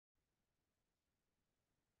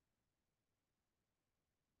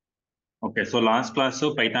Okay, so last class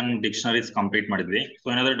Python dictionaries complete ಮಾಡಿದ್ವಿ. So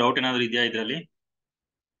ಏನಾದ್ರು doubt ಏನಾದ್ರು ಇದೆಯಾ ಇದರಲ್ಲಿ?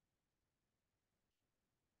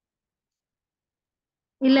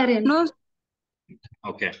 ಇಲ್ಲ ರೀ.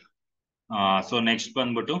 ಓಕೆ, ಸೊ ನೆಕ್ಸ್ಟ್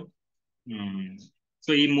ಬಂದ್ಬಿಟ್ಟು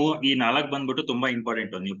ಸೊ ಈ 4 ಬಂದ್ಬಿಟ್ಟು ತುಂಬಾ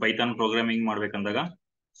ಇಂಪಾರ್ಟೆಂಟ್. ನೀವು ಪೈಥಾನ್ ಪ್ರೋಗ್ರಾಮಿಂಗ್ ಮಾಡ್ಬೇಕಂದಾಗ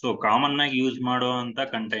ಸೊ ಕಾಮನ್ ಆಗಿ ಯೂಸ್ ಮಾಡುವಂತ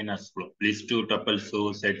ಕಂಟೈನರ್ಸ್ಗಳು, ಲಿಸ್ಟ್, ಟಪಲ್ಸ್,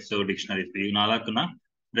 ಸೆಟ್ಸ್, ಡಿಕ್ಷನರೀಸ್, ಈ 4ನ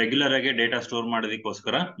ರೆಗ್ಯುಲರ್ ಆಗಿ ಡೇಟಾ ಸ್ಟೋರ್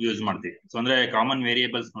ಮಾಡೋದಕ್ಕೋಸ್ಕರ ಯೂಸ್ ಮಾಡ್ತೀವಿ. ಸೊ ಅಂದ್ರೆ ಕಾಮನ್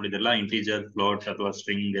ವೇರಿಯೇಬಲ್ಸ್ ನೋಡಿದ್ರಲ್ಲ, ಇಂಟೀಜರ್, ಫ್ಲೋಟ್ ಅಥವಾ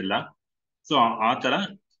ಸ್ಟ್ರಿಂಗ್ ಎಲ್ಲ. ಸೊ ಆ ತರ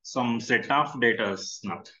ಸಮ್ ಸೆಟ್ ಆಫ್ ಡೇಟಾಸ್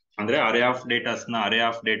ನ, ಅಂದ್ರೆ ಅರೇ ಆಫ್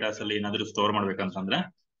ಡೇಟಾಸ್ ಅಲ್ಲಿ ಏನಾದ್ರು ಸ್ಟೋರ್ ಮಾಡ್ಬೇಕಂತಂದ್ರೆ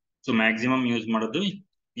ಸೊ ಮ್ಯಾಕ್ಸಿಮಮ್ ಯೂಸ್ ಮಾಡೋದು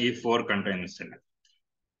ಈ 4 ಕಂಟೈನರ್ಸ್ ಎಲ್ಲ.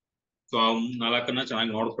 ಸೊ 4ನ್ನ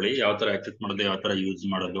ಚೆನ್ನಾಗಿ ನೋಡ್ಕೊಳ್ಳಿ, ಯಾವ ತರ ಆಕ್ಸೆಸ್ ಮಾಡೋದು, ಯಾವ ತರ ಯೂಸ್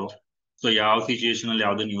ಮಾಡೋದು, ಸೊ ಯಾವ ಸಿಚುಯೇಷನ್ ಅಲ್ಲಿ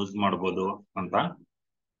ಯಾವ್ದನ್ನ ಯೂಸ್ ಮಾಡ್ಬೋದು ಅಂತ.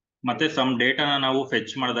 ಮತ್ತೆ ಸಮ್ ಡೇಟಾನ ನಾವು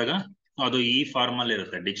ಫೆಚ್ ಮಾಡಿದಾಗ ಅದು ಈ ಫಾರ್ಮ್ ಅಲ್ಲಿ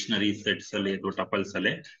ಇರುತ್ತೆ, ಡಿಕ್ಷನರಿ, ಸೆಟ್ಸ್ ಅಲ್ಲಿ ಅಥವಾ ಟಪಲ್ಸ್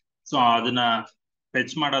ಅಲ್ಲಿ. ಸೊ ಅದನ್ನ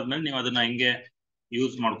ಫೆಚ್ ಮಾಡಾದ್ಮೇಲೆ ನೀವು ಅದನ್ನ ಹೆಂಗೆ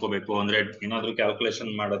ಯೂಸ್ ಮಾಡ್ಕೋಬೇಕು ಅಂದ್ರೆ, ಏನಾದ್ರು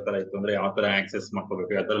ಕ್ಯಾಲ್ಕುಲೇಷನ್ ಮಾಡೋ ತರ ಇತ್ತು ಅಂದ್ರೆ ಯಾವ ತರ ಆಕ್ಸೆಸ್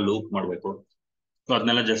ಮಾಡ್ಕೋಬೇಕು, ಯಾವ ತರ ಲೂಪ್ ಮಾಡ್ಬೇಕು, ಸೊ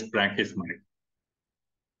ಅದನ್ನೆಲ್ಲ ಜಸ್ಟ್ ಪ್ರಾಕ್ಟೀಸ್ ಮಾಡಿ.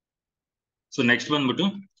 ಸೊ ನೆಕ್ಸ್ಟ್ ಬಂದ್ಬಿಟ್ಟು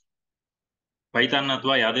ಪೈಥಾನ್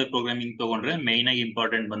ಅಥವಾ ಯಾವುದೇ ಪ್ರೋಗ್ರಾಮಿಂಗ್ ತಗೊಂಡ್ರೆ ಮೇನ್ ಆಗಿ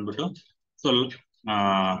ಇಂಪಾರ್ಟೆಂಟ್ ಬಂದ್ಬಿಟ್ಟು so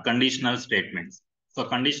conditional statements. So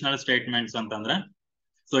conditional statements ಅಂತಂದ್ರೆ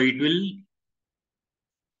so it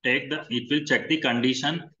will check the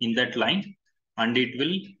condition in that line and it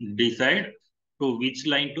will decide to which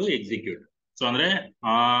line to execute. So ಅಂದ್ರೆ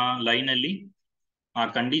ಆ line ಅಲ್ಲಿ ಆ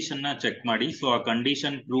ಕಂಡೀಷನ್ ನ ಚೆಕ್ ಮಾಡಿ, ಸೊ ಆ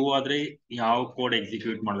ಕಂಡೀಷನ್ ಟ್ರೂ ಆದ್ರೆ ಯಾವ ಕೋಡ್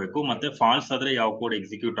ಎಕ್ಸಿಕ್ಯೂಟ್ ಮಾಡಬೇಕು, ಮತ್ತೆ ಫಾಲ್ಸ್ ಆದ್ರೆ ಯಾವ ಕೋಡ್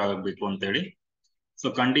ಎಕ್ಸಿಕ್ಯೂಟ್ ಆಗಬೇಕು ಅಂತ ಹೇಳಿ ಸೊ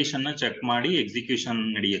ಕಂಡೀಷನ್ ನ ಚೆಕ್ ಮಾಡಿ ಎಕ್ಸಿಕ್ಯೂಷನ್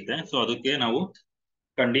ನಡೆಯುತ್ತೆ. ಸೊ ಅದಕ್ಕೆ ನಾವು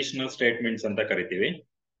ಕಂಡೀಷನಲ್ ಸ್ಟೇಟ್ಮೆಂಟ್ಸ್ ಅಂತ ಕರಿತೀವಿ.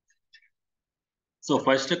 ಸೊ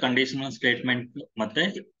ಫಸ್ಟ್ ಕಂಡೀಷನಲ್ ಸ್ಟೇಟ್ಮೆಂಟ್ ಮತ್ತೆ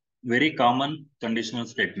ವೆರಿ ಕಾಮನ್ ಕಂಡೀಷನಲ್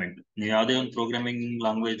ಸ್ಟೇಟ್ಮೆಂಟ್. ನೀವು ಯಾವುದೇ ಒಂದು ಪ್ರೋಗ್ರಾಮಿಂಗ್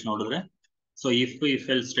ಲ್ಯಾಂಗ್ವೇಜ್ ನೋಡಿದ್ರೆ ಸೊ ಇಫ್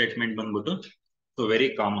ಎಲ್ ಸ್ಟೇಟ್ಮೆಂಟ್ ಬಂದ್ಬಿಟ್ಟು ಸೊ ವೆರಿ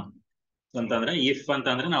ಕಾಮನ್. ಅಂತಂದ್ರೆ ಇಫ್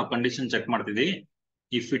ಅಂತಂದ್ರೆ ನಾವು ಕಂಡೀಷನ್ ಚೆಕ್ ಮಾಡ್ತಿದ್ವಿ,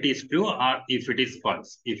 if it is true or if it is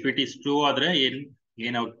false. If it is true ಆದ್ರೆ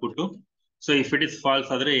ಏನ್ output, so if it is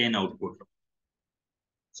false ಆದ್ರೆ ಏನ್ ಔಟ್ಪುಟ್.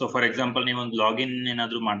 ಸೊ ಫಾರ್ ಎಕ್ಸಾಂಪಲ್ ನೀವು ಒಂದು ಲಾಗಿನ್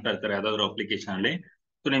ಏನಾದ್ರು ಮಾಡ್ತಾ ಇರ್ತಾರೆ ಯಾವ್ದಾದ್ರು ಅಪ್ಲಿಕೇಶನ್ ಅಲ್ಲಿ,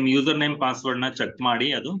 ಸೊ ನಿಮ್ ಯೂಸರ್ ನೇಮ್ ಪಾಸ್ವರ್ಡ್ ನ ಚೆಕ್ ಮಾಡಿ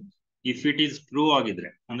ಅದು ಇಫ್ ಇಟ್ ಈಸ್ ಟ್ರೂ ಆಗಿದ್ರೆ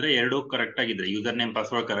ಅಂದ್ರೆ ಎರಡು ಕರೆಕ್ಟ್ ಆಗಿದ್ರೆ, ಯೂಸರ್ ನೇಮ್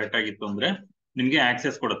ಪಾಸ್ವರ್ಡ್ ಕರೆಕ್ಟ್ ಆಗಿತ್ತು ಅಂದ್ರೆ ನಿಮ್ಗೆ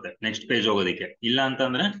ಆಕ್ಸೆಸ್ ಕೊಡುತ್ತೆ ನೆಕ್ಸ್ಟ್ ಪೇಜ್ ಹೋಗೋದಕ್ಕೆ. ಇಲ್ಲ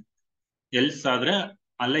ಅಂತಂದ್ರೆ ಎಲ್ಸ್ ಆದ್ರೆ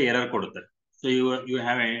ಅಲ್ಲೇ ಎರರ್ ಕೊಡುತ್ತೆ. So you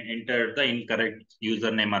have entered the incorrect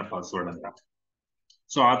user name R password ಅಂತ.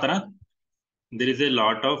 ಸೊ ಆ ತರ there is a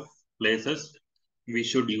lot of places we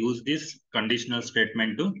should use this conditional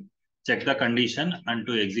statement to check the condition and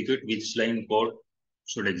to execute which line code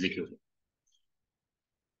should execute.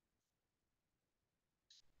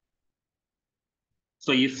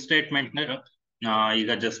 So if statement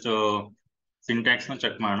ಈಗ just syntax ನ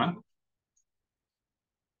check ಮಾಡೋಣ.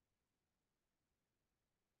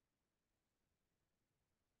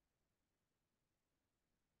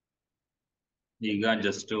 ಈಗ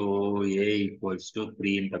just a equals to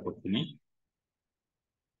 3 ಅಂತ ಕೊಡ್ತೀನಿ.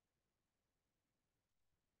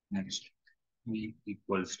 Next b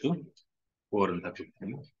equals to 4 ಅಂತ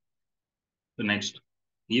ಕೊಡ್ತೀನಿ. So next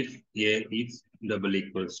if a is double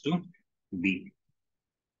equals to b.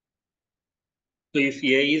 So if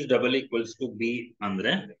A is double equals to B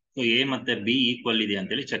ಅಂದ್ರೆ so A ಮತ್ತೆ ಬಿ ಈಕ್ವಲ್ ಇದೆ ಅಂತ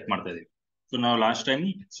ಹೇಳಿ ಚೆಕ್ ಮಾಡ್ತಾ ಇದೀವಿ. ಸೊ ನಾವು last time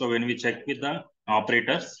so when we check with the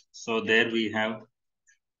operators, so there we have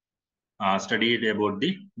studied about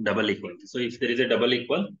the double equal. So if there is A double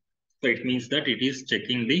equal, so it means that it is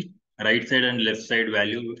checking the right side and left side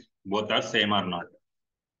value both are same R not.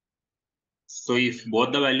 So if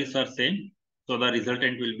both the values are same, so the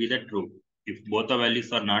resultant will be the true. If both the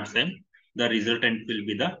values R not same, the resultant will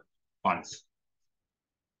be the foil.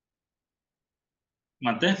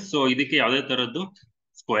 ಮತ್ತೆ so ಇದಕ್ಕೆ ಯಾವುದೇ ತರದ್ದು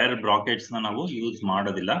square brackets ನ ನಾವು use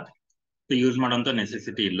ಮಾಡೋದಿಲ್ಲ. So use ಮಾಡೋಂತ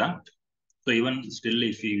necessity ಇಲ್ಲ. So even still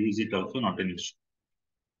if you use it also not an issue.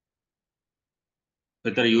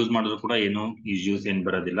 ಈ ತರ ಯೂಸ್ ಮಾಡಿದ್ರು ಕೂಡ ಏನು ಇಶ್ಯೂಸ್ ಏನ್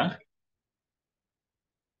ಬರೋದಿಲ್ಲ.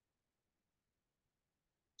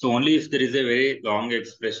 So only if there is a very long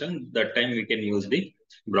expression, that time we can use the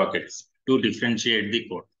brackets to differentiate the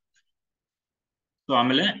code. So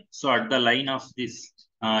ಆಮೇಲೆ so at the line of this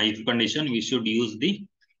if condition we should use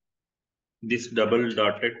this double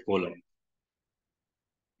dotted colon.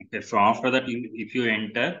 Okay, so after that if you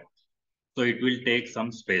enter, so it will take some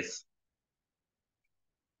space.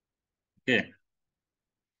 Okay,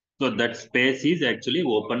 so that space is actually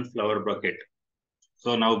open flower bracket.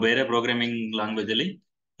 So now ಬೇರೆ programming language ಅಲ್ಲಿ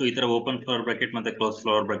so ಈ ತರ open flower bracket ಮತ್ತೆ close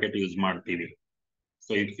flower bracket use ಮಾಡ್ತೀವಿ.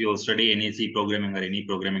 So if you study any C programming or any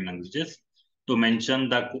programming languages, to mention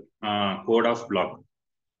the code of block.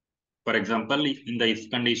 For example, in the if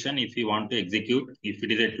condition, if you want to execute, if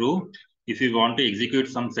it is a true, if you want to execute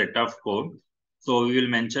some set of code, So we will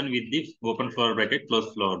mention with the open flower bracket,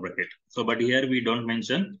 close flower bracket. So, but here we don't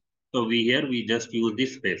mention. So we just use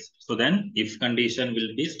this space. So then if condition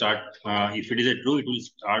will be start, if it is a true, it will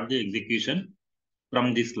start the execution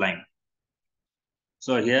from this line.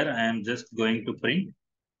 So here I am just going to print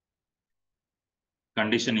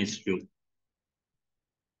condition is true.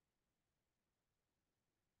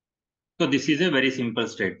 So this is a very simple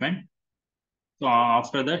statement. So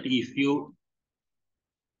after that, if you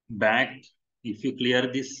clear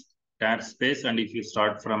this tab space and if you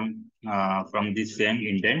start from this same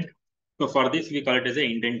indent, so for this we call it as a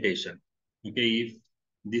indentation. Okay, if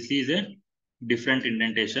this is a different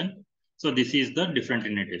indentation, so this is the different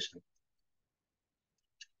indentation.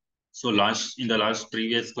 So in the last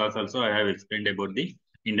previous class also I have explained about the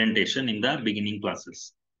indentation in the beginning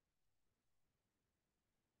classes.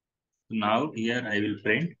 Now here I will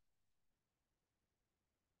print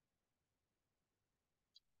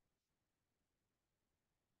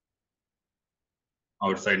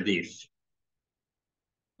outside the if.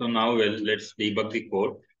 So now let's debug the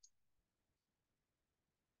code.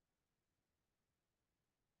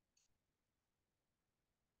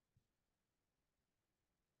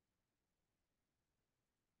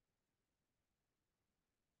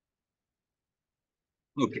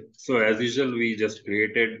 Okay, so as usual, we just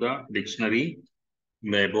created the dictionary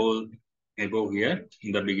above here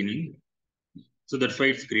in the beginning. So that's why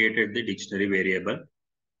it's created the dictionary variable.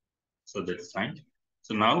 So that's fine.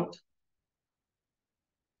 So now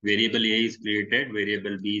variable A is created,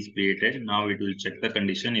 variable B is created. Now it will check the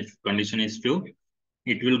condition. If condition is true,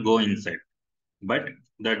 it will go inside. But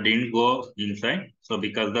that didn't go inside. So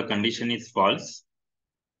because the condition is false,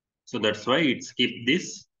 so that's why it skipped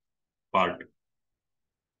this part.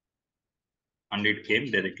 And it came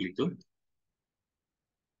directly to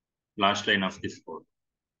last line of this code.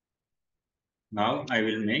 Now I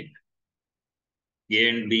will make A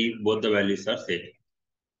and B, both the values are same.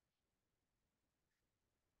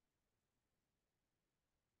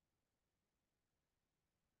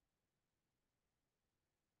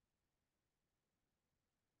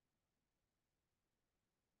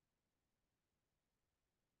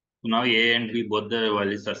 So now A and B, both the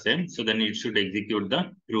values are same. So then it should execute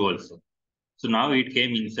the true also. So now it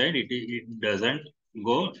came inside, it doesn't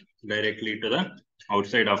go directly to the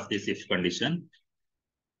outside of this if condition.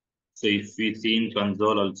 So if we see in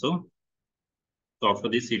console also, so after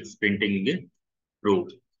this it's printing the true.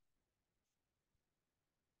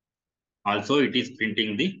 Also it is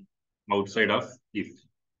printing the outside of if.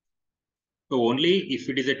 So only if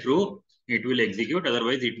it is a true, it will execute,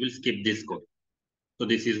 otherwise it will skip this code. So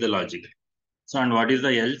this is the logic. So and what is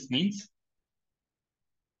the else means?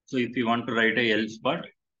 So if you want to write a else part,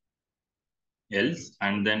 else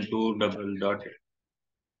and then two double dot,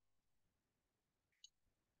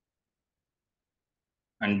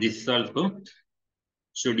 and this also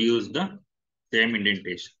should use the same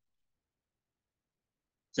indentation.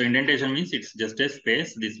 So indentation means it's just a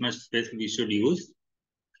space. This much space we should use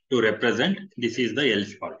to represent this is the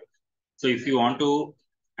else part. So if you want to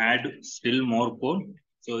add still more code,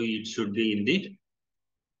 so it should be in the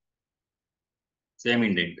same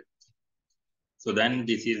indent. So then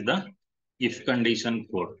this is the if condition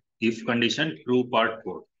code. If condition true part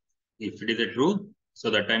code. If it is a true,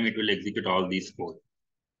 so that time it will execute all these code.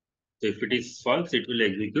 So if it is false, it will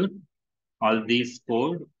execute all these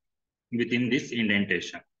code within this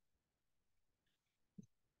indentation.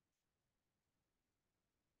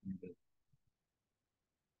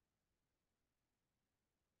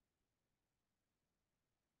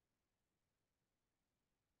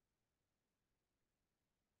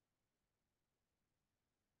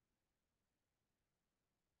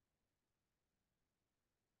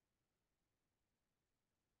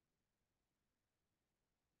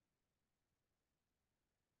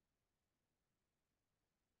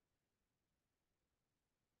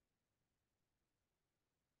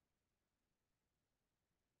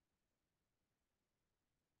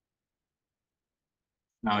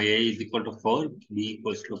 Now A is equal to 4, B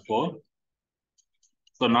equals to 4.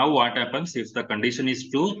 So now what happens if the condition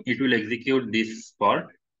is true, it will execute this part.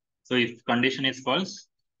 So if condition is false,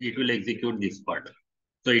 it will execute this part.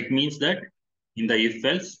 So it means that in the if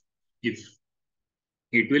else, if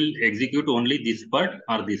it will execute only this part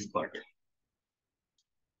or this part.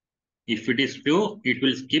 If it is true, it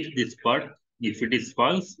will skip this part. If it is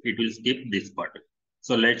false, it will skip this part.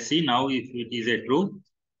 So let's see now if it is a true.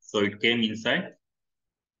 So it came inside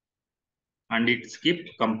and it skipped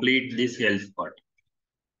complete this else part.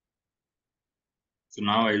 So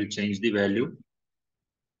now I will change the value.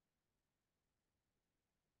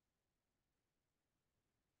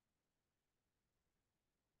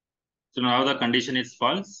 So now the condition is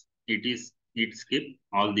false. It skip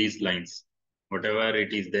all these lines. Whatever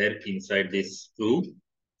it is there inside this true,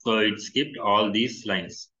 so it skipped all these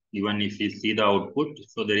lines. Even if you see the output,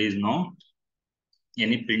 so there is no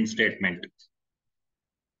any print statement.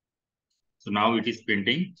 So now it is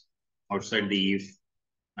printing outside the if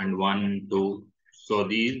and 1, 2. So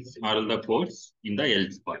these are all the codes in the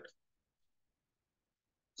else part.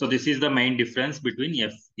 So this is the main difference between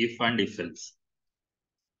if and if else.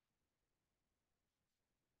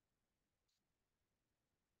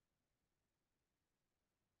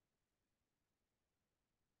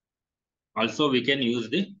 Also, we can use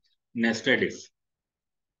the nested if.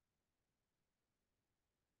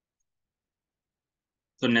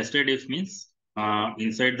 So nested if means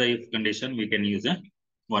inside the if condition, we can use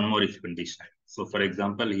one more if condition. So for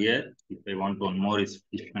example, here, if I want one more if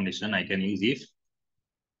condition, I can use if.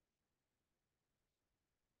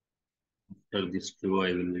 After this true,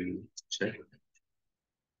 I will check.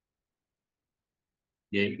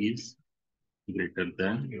 A is greater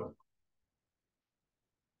than.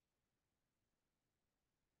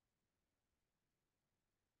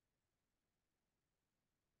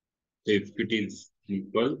 So if it is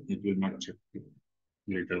equal, it will not check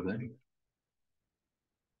greater than.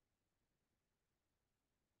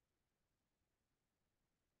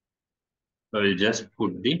 So I will just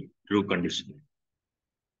put the true condition.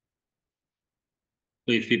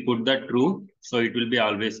 So if we put the true, so it will be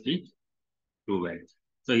always be true value.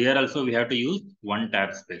 So here also we have to use one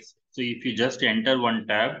tab space. So if you just enter one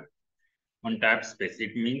tab space,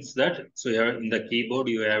 it means that so here in the keyboard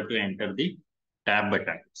you have to enter the tab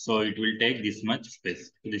button. So it will take this much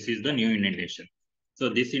space. This is the new indentation. So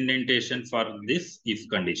this indentation for this if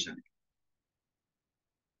condition.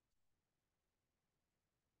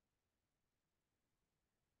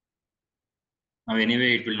 Now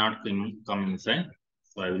anyway, it will not come inside.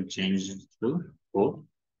 So I will change it to 4.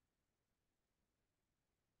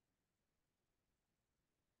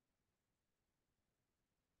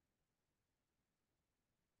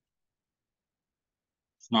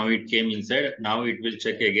 Now it came inside. Now it will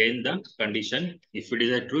check again the condition. If it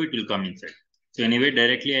is a true, it will come inside. So anyway,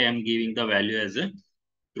 directly I am giving the value as a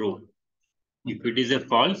true. If it is a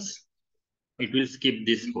false, it will skip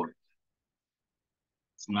this code.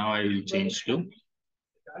 So now I will change to.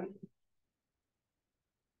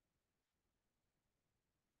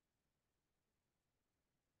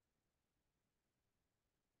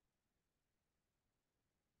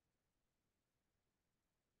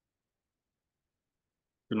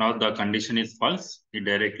 So now the condition is false. It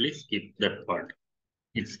directly skip that part.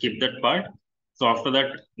 It skip that part. So after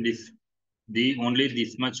that, only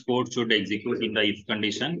this much code should execute in the if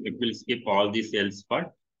condition. It will skip all this else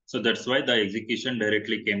part. So that's why the execution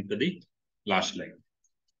directly came to the last line.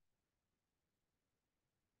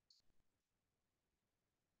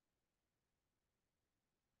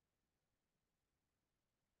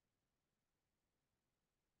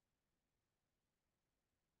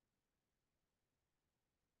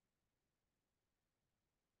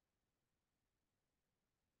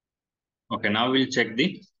 Okay, now we'll check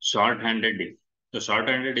the short-handed if. So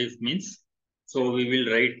short-handed if means, so we will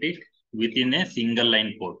write it within a single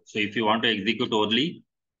line code. So if you want to execute only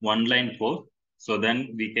one line code, so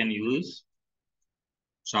then we can use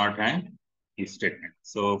shorthand if statement.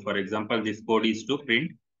 So for example, this code is to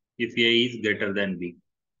print if A is greater than B.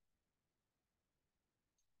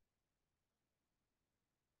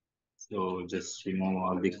 So just remove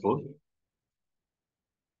all the code.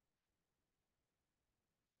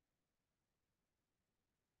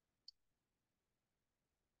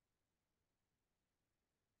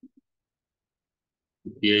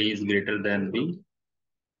 If A is greater than B,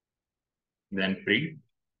 then print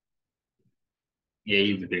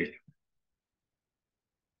A is greater.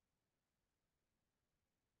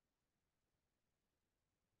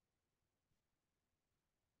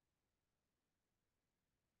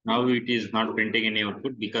 Now it is not printing any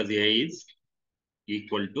output because A is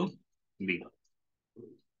equal to B.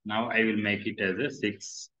 Now I will make it as a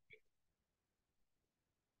 6.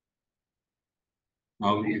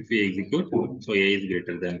 Now if we execute, so A is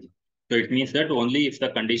greater than. So it means that only if the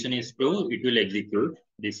condition is true, it will execute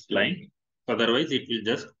this line. Otherwise, it will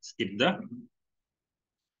just skip the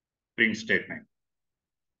print statement.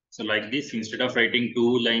 So like this, instead of writing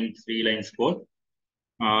 2 lines, 3 lines code,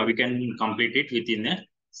 we can complete it within a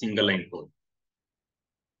single line code.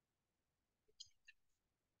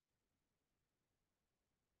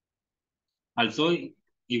 Also,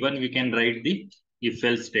 even we can write the if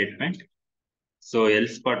else statement. So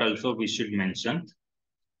else part also we should mention.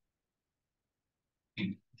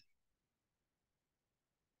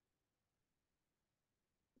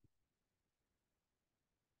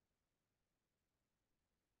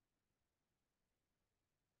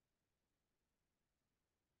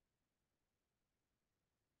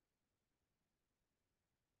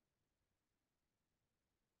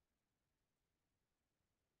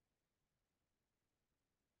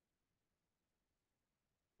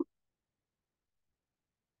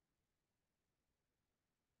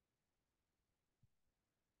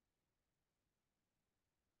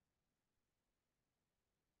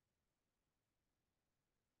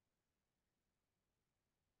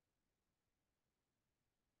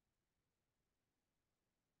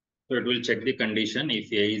 So it will check the condition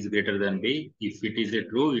if A is greater than B. If it is a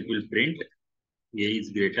true, it will print A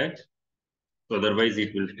is greater. So otherwise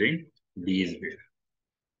it will print B is greater.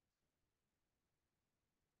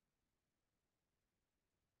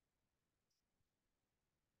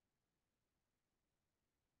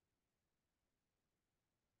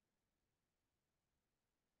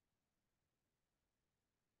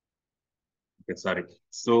 Okay, sorry.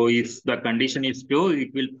 So if the condition is true,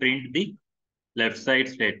 it will print the left side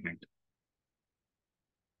statement.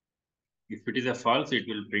 If it is a false, it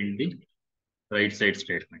will print the right side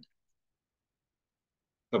statement.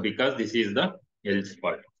 So because this is the else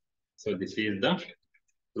part. So this is the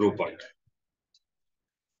true part.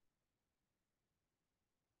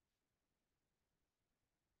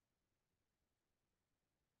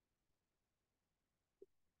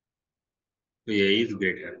 So A is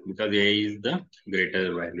greater because A is the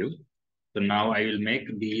greater value. So now I will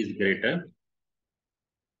make B is greater.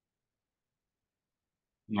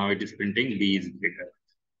 Now it is printing B is greater.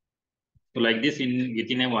 So like this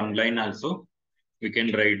within a one line also, we can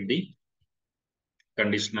write the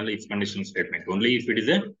conditional if conditional statement. Only if it is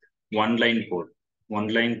a one line code. One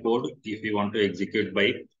line code if you want to execute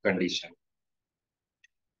by condition.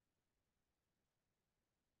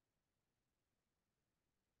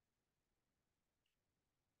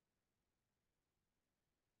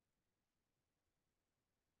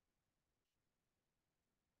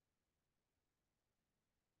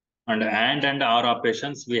 And or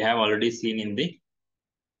operations we have already seen in the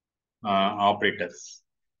operators.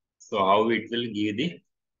 So how it will give the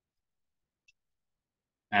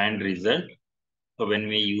and result. So when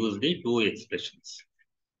we use the two expressions.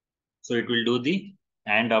 So it will do the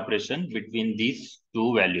AND operation between these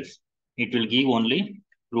two values. It will give only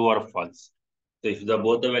true or false. So if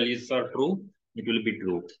both the values are true, it will be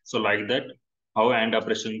true. So like that, how AND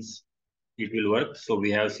operations it will work. So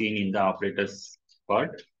we have seen in the operators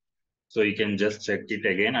part. So you can just check it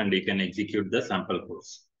again and you can execute the sample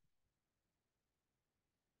codes.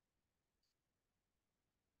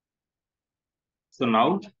 So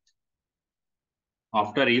now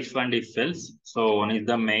after if and if else, so one is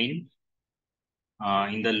the main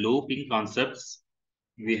in the looping concepts,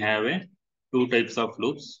 we have two types of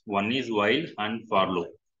loops. One is while and for loop.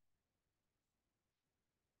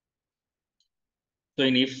 So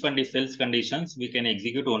in if and if else conditions, we can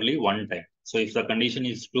execute only one time. So if the condition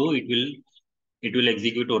is true, it will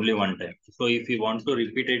execute only one time. So if we want to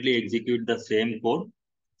repeatedly execute the same code,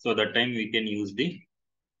 so that time we can use the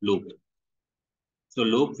loop. So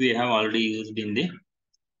loop we have already used in the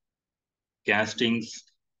castings,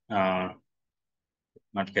 not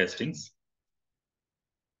castings,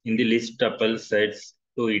 in the list tuple sets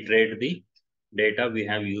to iterate the data, we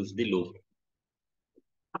have used the loop.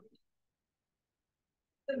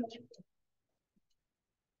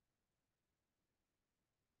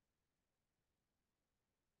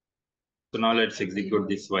 So now let's execute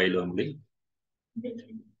this while only.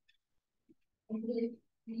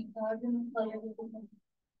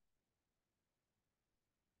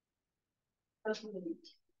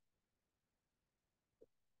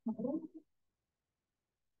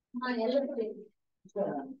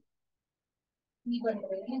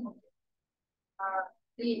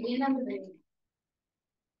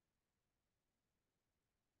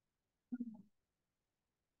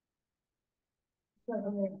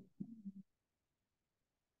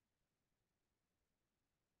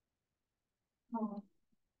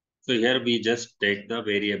 So here we just take the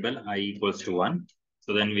variable I equals to 1.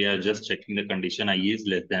 So then we are just checking the condition I is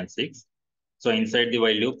less than 6. So inside the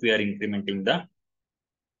while loop, we are incrementing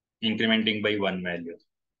by one value.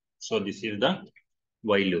 So this is the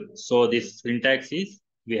while loop. So this syntax is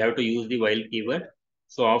we have to use the while keyword.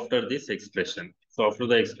 So after this expression. So after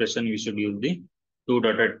the expression, we should use the two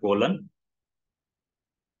dotted colon.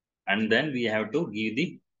 And then we have to give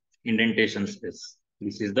the indentation space.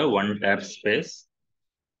 This is the one tab space.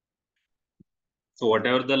 So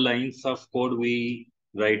whatever the lines of code we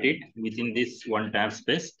write it within this one tab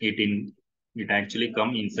space, it actually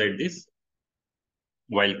come inside this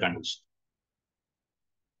while condition.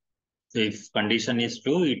 So if condition is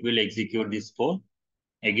true, it will execute this code.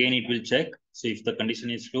 Again, it will check. So if the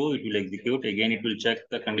condition is true, it will execute. Again, it will check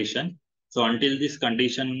the condition. So until this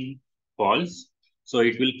condition false, so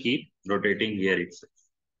it will keep rotating here itself.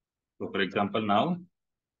 So for example, now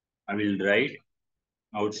I will write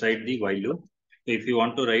outside the while loop. So if you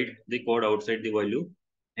want to write the code outside the while loop,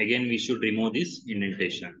 again, we should remove this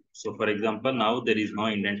indentation. So for example, now there is no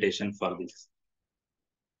indentation for this.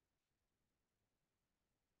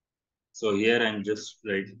 So here I'm just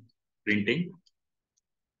printing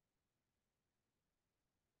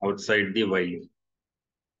outside the while loop.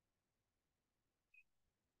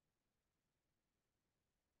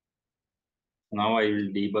 Now I will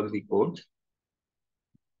debug the code.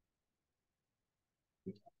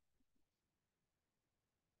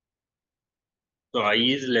 So I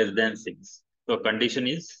is less than 6. So condition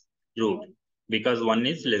is true because 1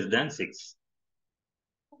 is less than 6.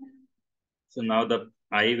 So now the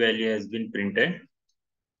I value has been printed.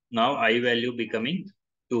 Now I value becoming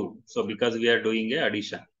 2. So because we are doing a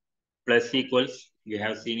addition. Plus equals, we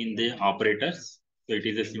have seen in the operators. So it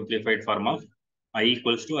is a simplified form of I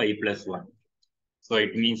equals to I plus 1. So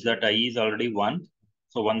it means that I is already 1.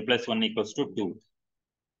 So 1 plus 1 equals to 2.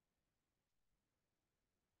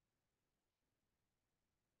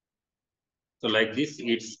 So like this,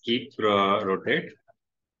 it's keep rotate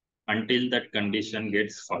until that condition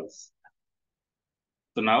gets false.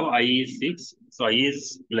 So now I is 6. So I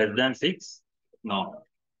is less than 6. No.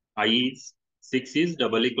 I is 6 is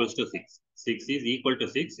double equals to 6. 6 is equal to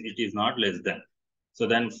 6. It is not less than. So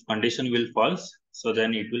then condition will false. So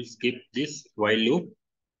then it will skip this while loop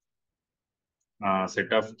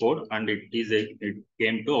set of code and it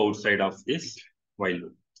came to outside of this while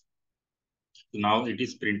loop. So now it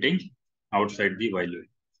is printing outside the while loop.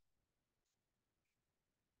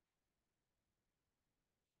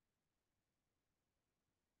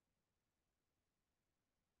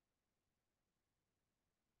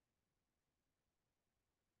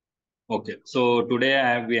 Okay, so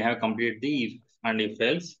today we have completed the if and if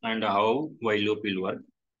else and how while loop will work.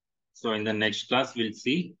 So in the next class, we'll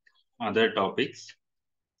see other topics.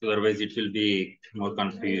 So otherwise, it will be more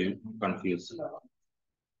confused.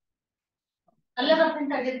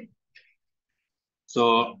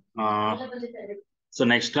 So, so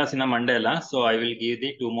next class in a Monday, so I will give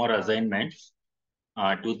the 2 more assignments,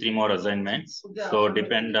 2-3 more assignments. So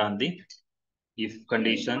depend on the if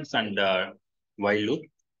conditions and while loop.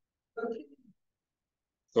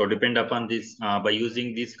 So depend upon this, by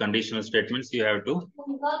using these conditional statements, you have to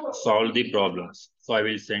solve the problems. So I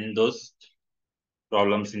will send those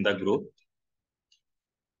problems in the group.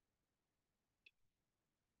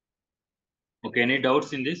 Okay, any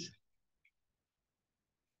doubts in this?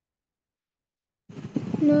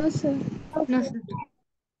 No, sir. No, sir.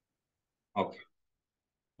 Okay.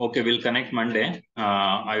 Okay, we'll connect Monday.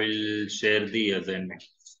 I will share the assignment.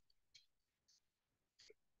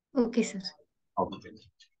 Okay, sir. Okay.